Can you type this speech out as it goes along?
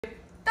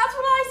That's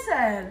what I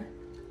said.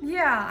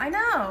 Yeah, I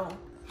know.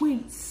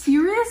 Wait,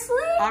 seriously?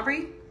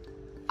 Aubrey?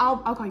 I'll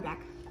call you back.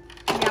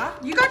 Yeah?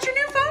 You got your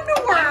new phone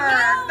to work.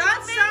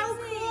 That's so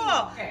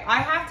cool. Okay, I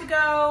have to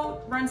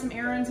go run some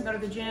errands and go to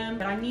the gym,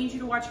 but I need you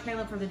to watch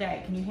Caleb for the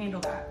day. Can you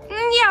handle that?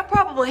 Yeah,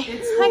 probably. I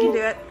can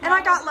do it. And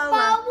I got Lola.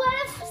 But what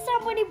if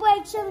somebody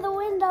breaks in the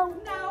window?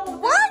 No.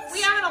 What? We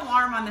have an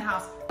alarm on the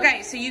house.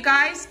 Okay, so you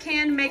guys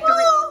can make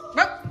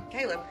the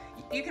Caleb.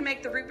 You can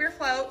make the root beer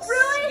floats.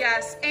 Really?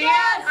 Yes. And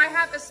Yes. I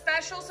have a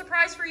special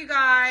surprise for you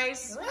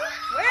guys.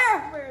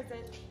 Where? Where is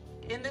it?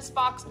 In this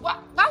box.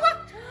 What?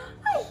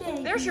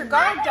 There's your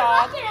guard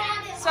dog.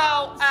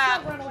 So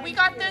we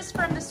got this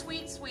from the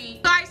Sweet Sweet.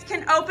 You guys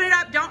can open it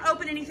up. Don't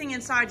open anything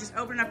inside. Just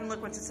open it up and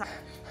look what's inside.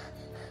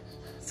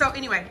 So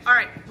anyway, all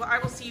right. Well, I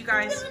will see you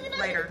guys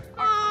later.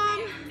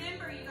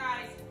 Remember, you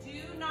guys, do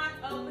not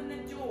open the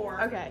door.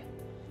 Okay.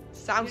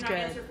 Sounds Do not good.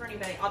 answer for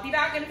anybody. I'll be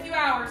back in a few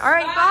hours. All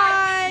right,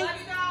 bye. Love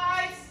you guys.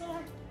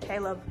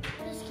 Caleb.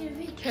 It's gonna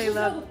be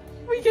Caleb.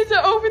 We get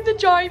to open the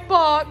giant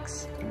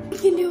box. We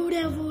can do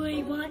whatever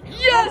we want.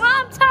 Yes.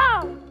 Mom's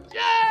home.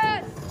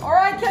 Yes. All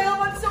right, Caleb,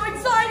 I'm so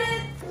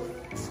excited.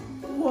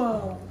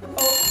 Whoa.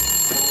 Oh,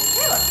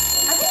 Caleb,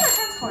 I think my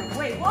friend's calling.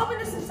 Wait, we'll open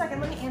this in a second.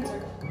 Let me answer.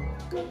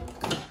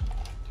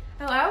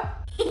 Hello?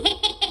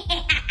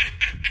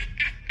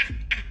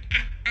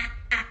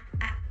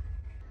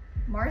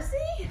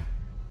 Marcy?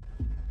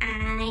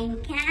 I'm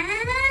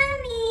coming.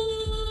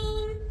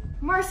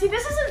 Marcy,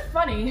 this isn't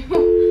funny.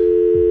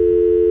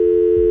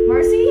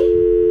 Marcy?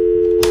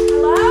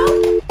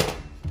 Hello?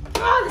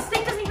 Oh, this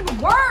thing doesn't even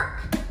work.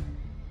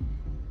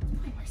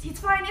 Fine, Marcy, it's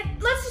fine.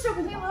 Let's just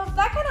open the door.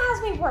 That kind of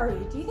has me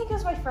worried. Do you think it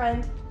was my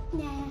friend?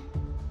 Nah.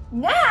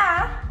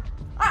 Nah.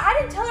 I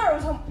didn't tell her I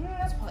was home.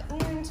 That's fine.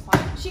 It's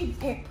fine. She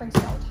pranks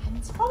me all the time.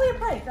 It's probably a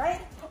prank,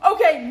 right?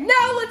 Okay,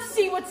 now let's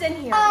see what's in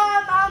here.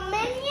 A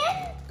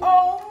minion?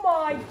 Oh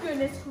my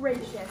goodness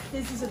gracious.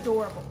 This is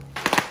adorable.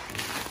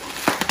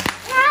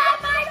 Ah,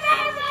 my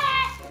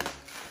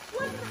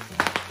baby!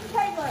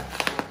 Caleb,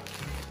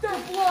 they're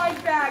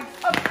blind bags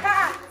of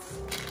cats.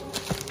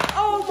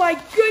 Oh my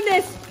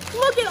goodness.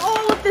 Look at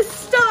all of this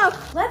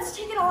stuff. Let's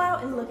take it all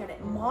out and look at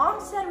it. Mom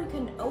said we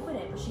couldn't open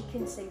it, but she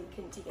couldn't say we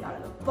couldn't take it out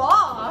of the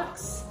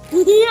box.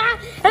 Yeah.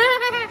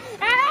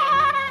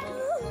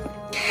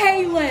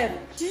 Caleb,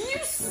 do you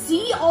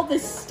see all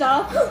this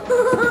stuff?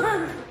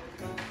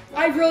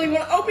 I really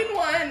want to open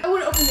one. I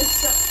want to open this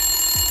stuff.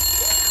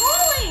 Who's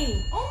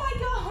calling? Oh my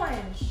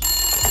gosh.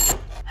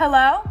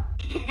 Hello?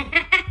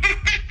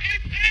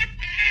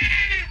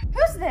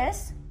 Who's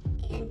this?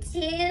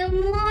 2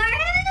 more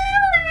hours.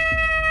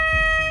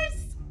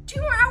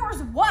 2 more hours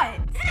of what?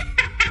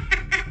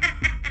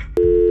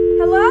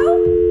 Hello?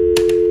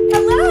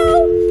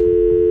 Hello?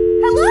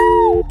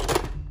 Hello?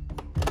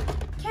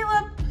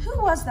 Caleb, who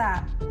was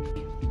that?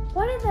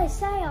 What did they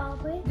say,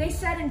 Aubrey? They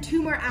said in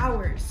 2 more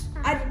hours.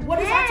 What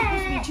is that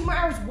supposed to be? 2 more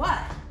hours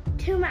what?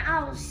 2 more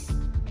hours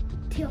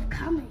till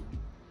coming.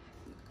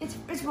 It's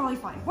probably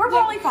fine. We're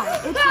probably fine.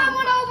 It's I probably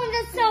want to open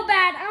this so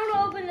bad. I want to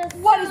open this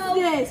What is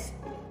this?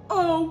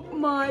 Oh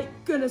my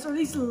goodness, are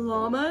these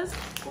llamas?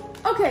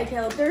 Okay,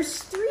 Caleb,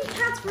 there's 3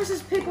 cats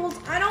versus Pickles.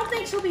 I don't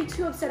think she'll be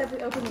too upset if we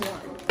open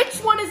one. Which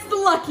one is the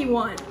lucky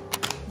one?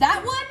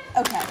 That one?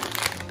 Okay.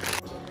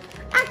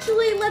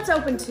 Actually, let's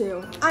open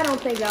 2. I don't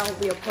think that'll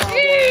be a problem.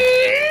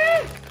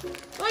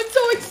 I'm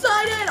so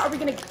excited. Are we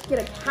gonna get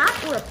a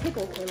cat or a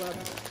pickle, Caleb?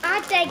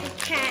 I take a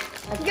cat.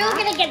 A You're cat?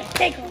 gonna get a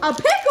pickle. A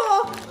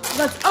pickle?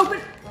 Let's open.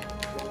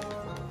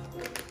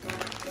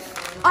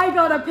 I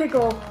got a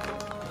pickle.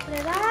 What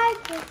did I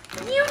get?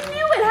 You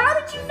knew it. How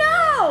did you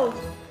know?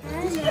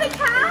 Did you get a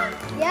cat?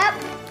 Yep.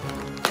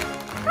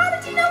 How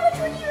did you know which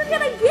one you were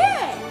gonna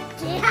get?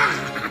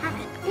 Yeah.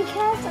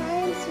 Because I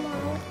am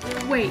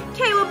smart. Wait,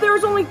 Caleb, there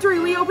was only 3.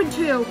 We opened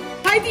 2.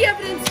 Hide the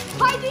evidence.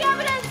 Hide the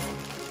evidence.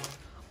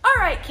 All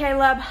right,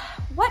 Caleb.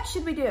 What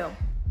should we do?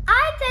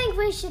 I think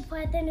we should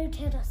play the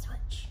Nintendo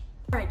Switch.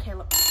 All right,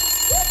 Caleb.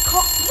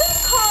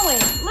 Who's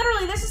calling?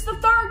 Literally, this is the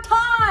 3rd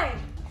time.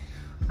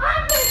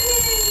 I'm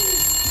listening.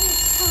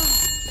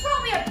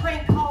 Probably a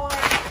prank caller.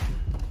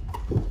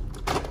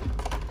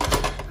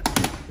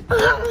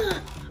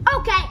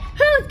 Okay,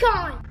 who's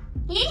calling?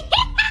 Who is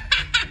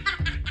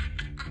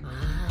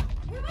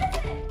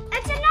it?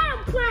 It's another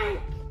prank.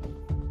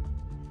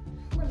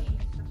 Let me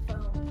answer the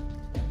phone.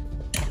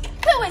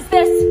 Who is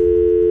this?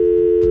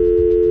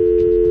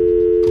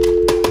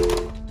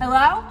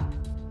 Hello?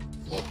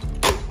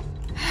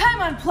 I'm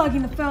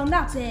unplugging the phone,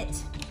 that's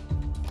it.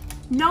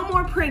 No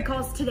more prank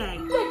calls today.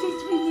 Look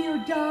at me,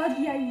 little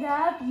doggy, I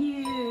love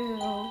you.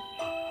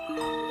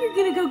 You're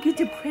gonna go get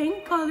the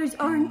prank callers,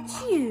 aren't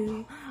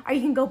you? Are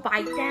you gonna go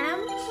bite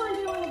them? Which one do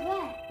you want to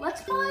play?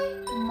 Let's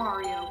play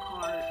Mario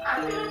Kart.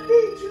 I'm gonna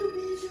beat you.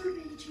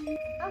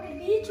 I'm gonna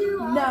beat you.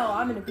 No,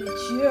 I'm gonna beat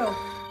you.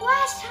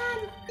 Last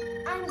time,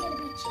 I'm gonna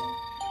beat you.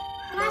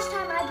 Last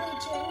time I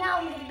beat you, now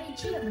I'm gonna beat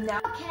you. No.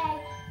 Okay,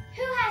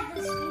 who has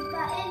the speed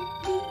button?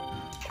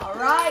 All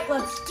right,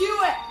 let's do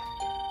it.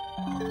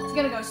 It's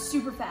gonna go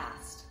super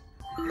fast.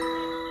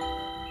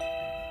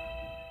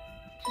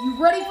 You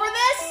ready for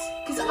this?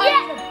 Because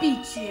I'm gonna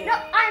beat you. No,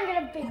 I'm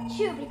gonna beat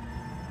you.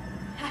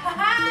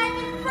 I'm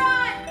in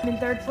front. I'm in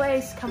third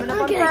place, coming up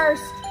Okay. on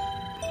first.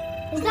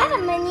 Is that a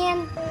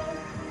minion?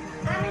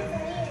 I'm in the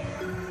lead.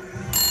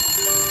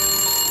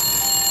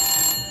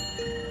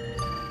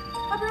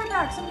 I'll be right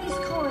back. Somebody's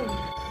calling.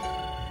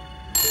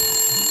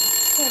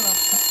 Caleb,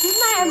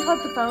 didn't I unplug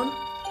the phone?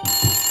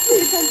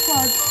 Please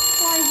unplug.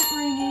 Why is it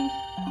ringing?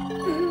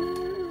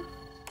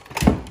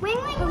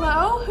 Wing, wing.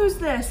 Hello? Who's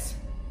this?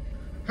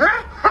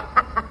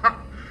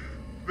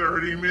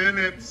 30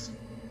 minutes,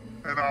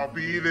 and I'll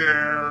be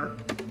there.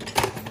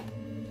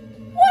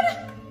 What is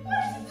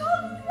he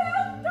talking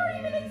about?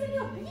 30 minutes and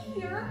he'll be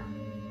here.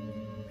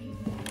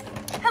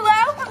 Hello?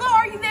 Hello,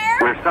 are you there?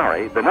 We're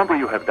sorry, the number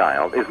you have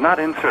dialed is not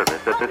in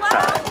service at this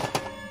time.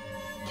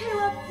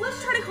 Caleb,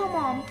 let's try to call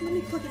Mom. Let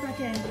me plug it back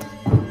in.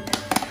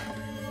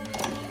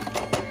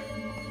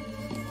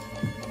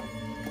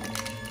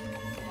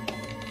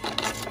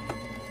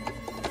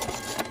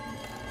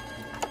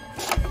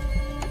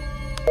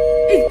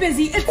 It's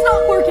busy. It's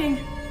not working.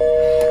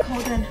 Call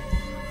again.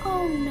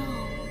 Oh no.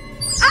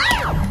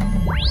 Ow!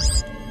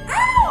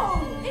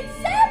 Ow! It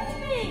zapped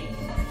me!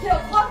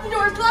 Caleb, lock the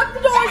doors. Lock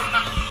the doors.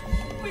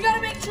 We gotta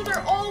make sure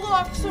they're all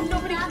locked so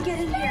nobody can get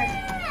in here.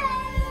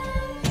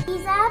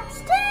 He's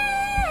upstairs.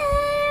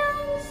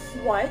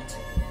 What?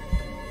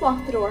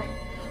 Lock the door.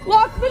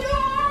 Lock the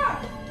door!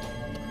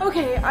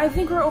 Okay, I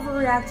think we're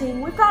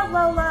overreacting. We've got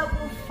Lola.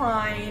 We're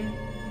fine.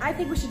 I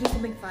think we should do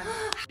something fun.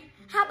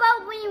 How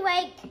about we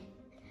like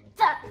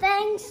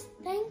things?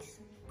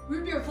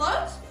 Root beer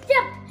floats?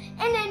 Yep.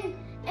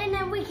 And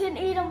then we can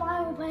eat them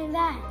while we're playing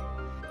that.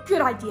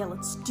 Good idea.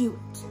 Let's do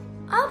it.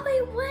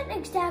 Aubrey, what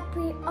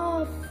exactly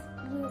are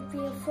root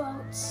beer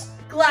floats?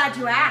 Glad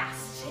you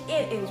asked.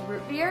 It is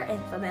root beer and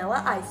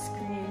vanilla ice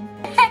cream.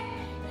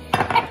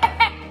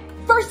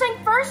 First thing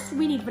first,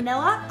 we need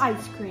vanilla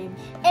ice cream.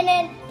 And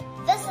then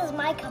this is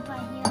my cup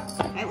right here.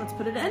 Okay, let's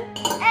put it in.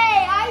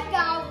 Hey, I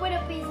got with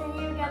a piece and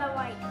you gotta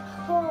like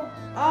pull.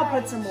 I'll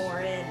put some more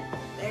in.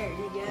 There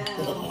you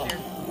go.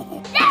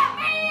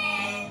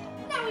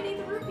 Now we need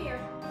the root beer.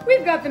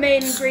 We've got the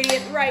main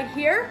ingredient right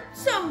here.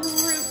 Some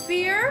root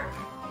beer.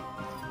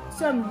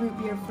 Some root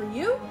beer for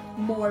you.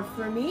 More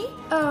for me.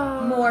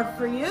 More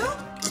for you.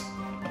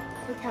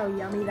 Look how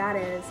yummy that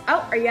is.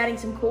 Oh, are you adding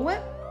some Cool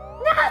Whip?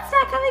 No, it's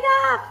not coming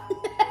up.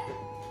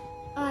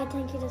 I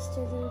think you just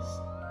do this.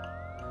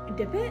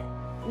 Dip it?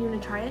 You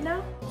want to try it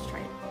now? Let's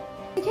try it.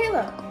 Hey,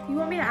 Kayla, you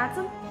want me to add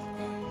some?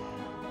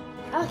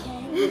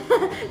 Okay.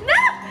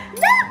 No!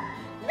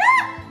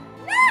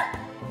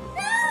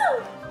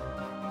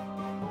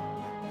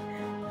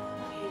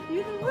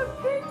 You're the whipped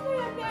cream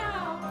man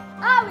now.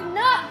 Aubrey,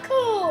 not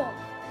cool.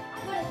 I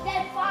put a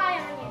dead fly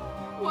on you.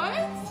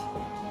 What?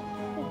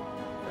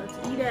 Let's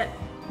eat it.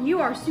 You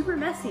are super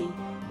messy.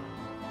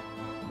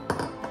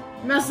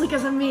 Mostly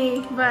because of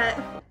me, but...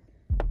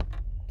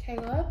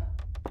 Caleb,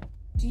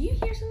 do you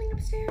hear something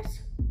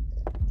upstairs?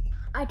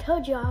 I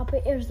told you,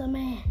 Aubrey, it was the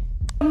man.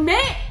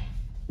 Man!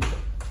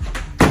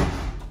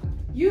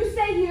 You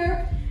stay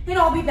here, and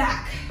I'll be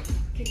back.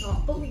 I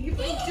cannot believe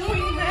I'm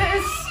doing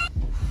this.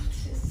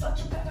 This is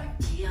such a bad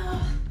idea.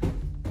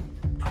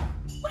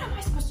 What am I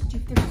supposed to do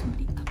if there's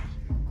somebody up here?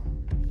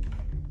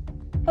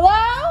 Hello?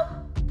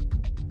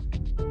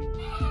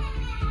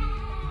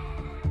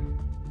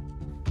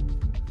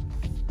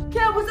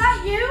 Caleb, was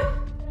that you?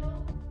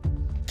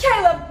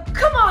 Caleb,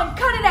 come on,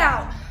 cut it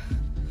out.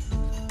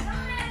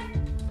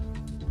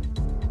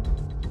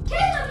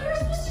 Caleb, you're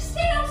supposed to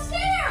stay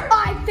downstairs.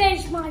 I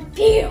finished my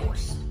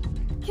fuse.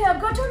 Caleb,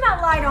 go turn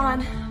that light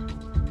on.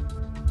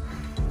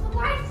 The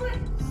lights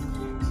went.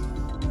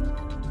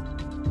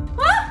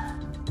 What?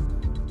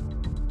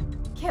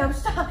 Caleb,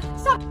 stop.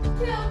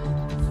 Caleb,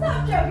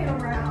 stop joking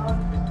around.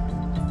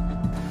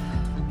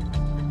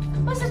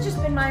 Must have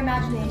just been my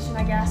imagination,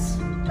 I guess.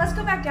 Let's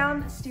go back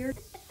downstairs.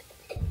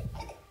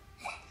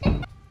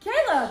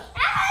 Caleb,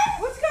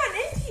 what's gotten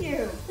into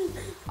you?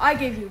 I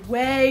gave you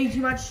way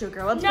too much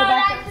sugar. Let's go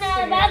back downstairs.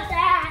 No, not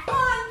that. Come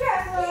on,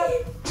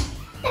 Caleb.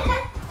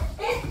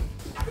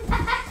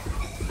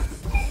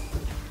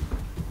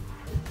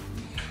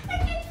 I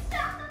can't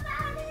stop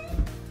about it.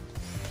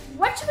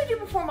 What should we do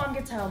before Mom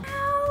gets home?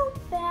 How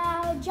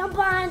about jump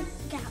on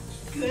the couch?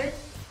 Good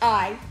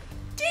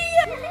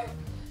idea.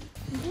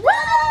 Whoa!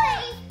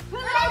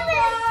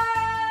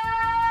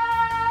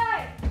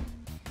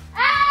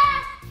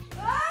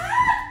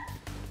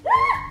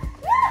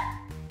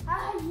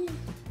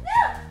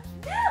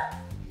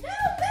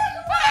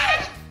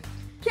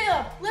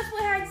 Caleb, let's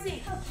play hide and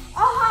seek.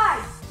 I'll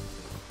hide.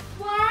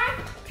 1,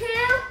 2,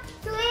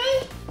 3,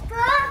 4,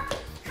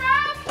 5,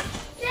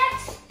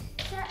 6,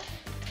 7.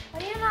 What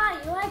are you not?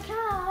 You like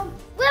come?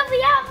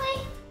 Willie, I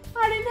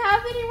didn't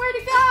have anywhere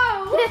to go.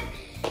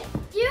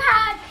 You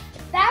had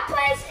that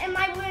place in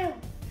my room.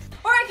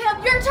 All right,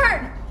 Caleb, your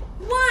turn.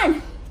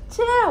 1,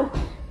 2,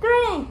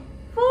 3,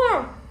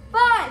 4,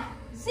 5,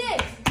 6, 7,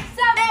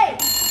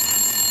 8.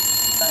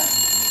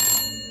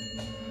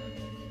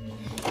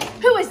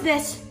 Who is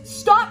this?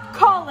 Stop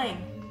calling.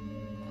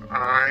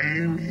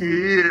 I'm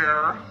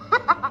here.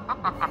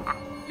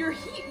 You're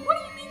here? What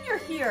do you mean you're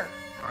here?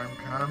 I'm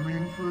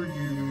coming for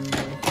you.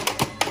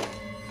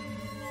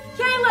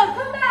 Caleb,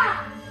 come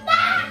back!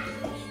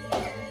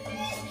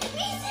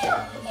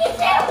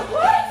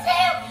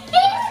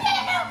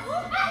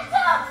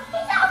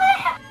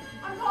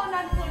 I'm calling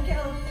 911,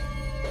 Caleb.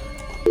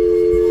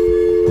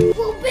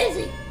 We're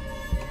busy.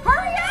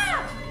 Hurry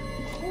up!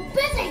 We're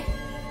busy.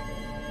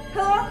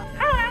 Hello?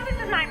 Hello, this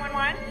is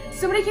 911.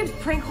 Somebody keeps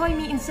prank calling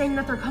me and saying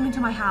that they're coming to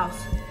my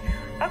house.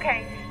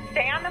 Okay,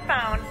 stay on the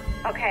phone.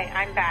 Okay,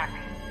 I'm back.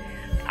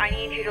 I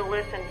need you to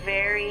listen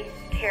very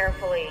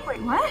carefully.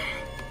 Wait, what?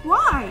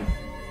 Why?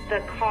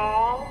 The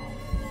call,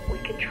 we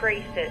could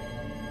trace it.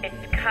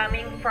 It's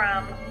coming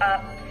from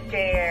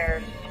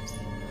upstairs.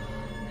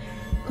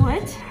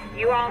 What?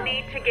 You all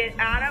need to get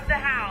out of the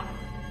house.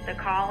 The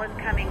call is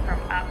coming from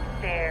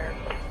upstairs.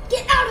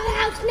 Get out of the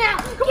house now.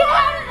 Come Get on.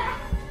 out of the house.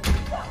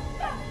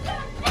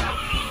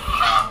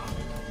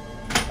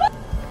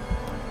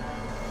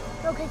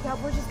 Okay,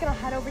 Caleb, we're just gonna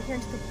head over here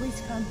until the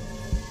police come.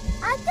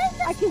 I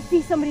think I can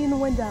see somebody in the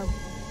window.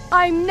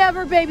 I'm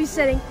never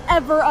babysitting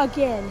ever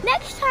again.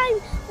 next time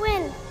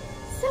when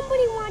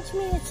somebody wants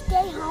me to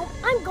stay home,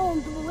 I'm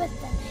going to be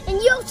with them.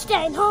 And you're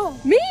staying home.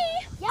 Me?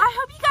 Yeah. I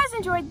hope you guys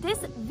enjoyed this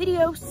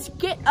video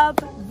skit of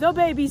The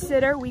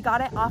Babysitter. We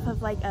got it off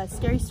of like a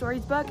Scary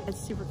Stories book. It's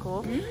super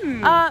cool.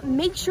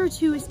 Make sure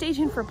to stay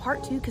tuned for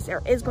part 2 because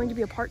there is going to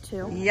be a part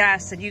 2.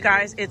 Yes, and you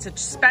guys, it's a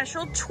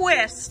special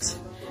twist.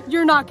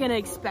 You're not gonna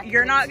expect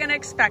You're it. not gonna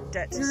expect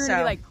it. You're gonna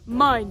be like,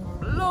 mind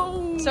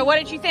blown. So what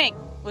did you think?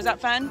 Was that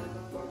fun?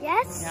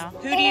 Yes? Yeah.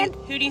 And,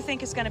 Who do you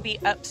think is gonna be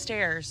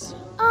upstairs?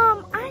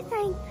 I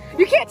think...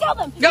 You can't tell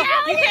them. No,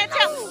 you can't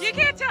tell. You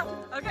can't tell.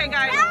 Okay,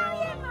 guys.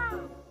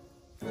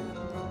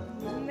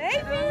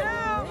 Maybe.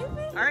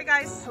 All right,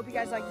 guys. Hope you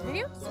guys liked the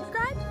video.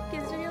 Subscribe.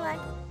 Give this video a like.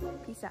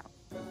 Peace out.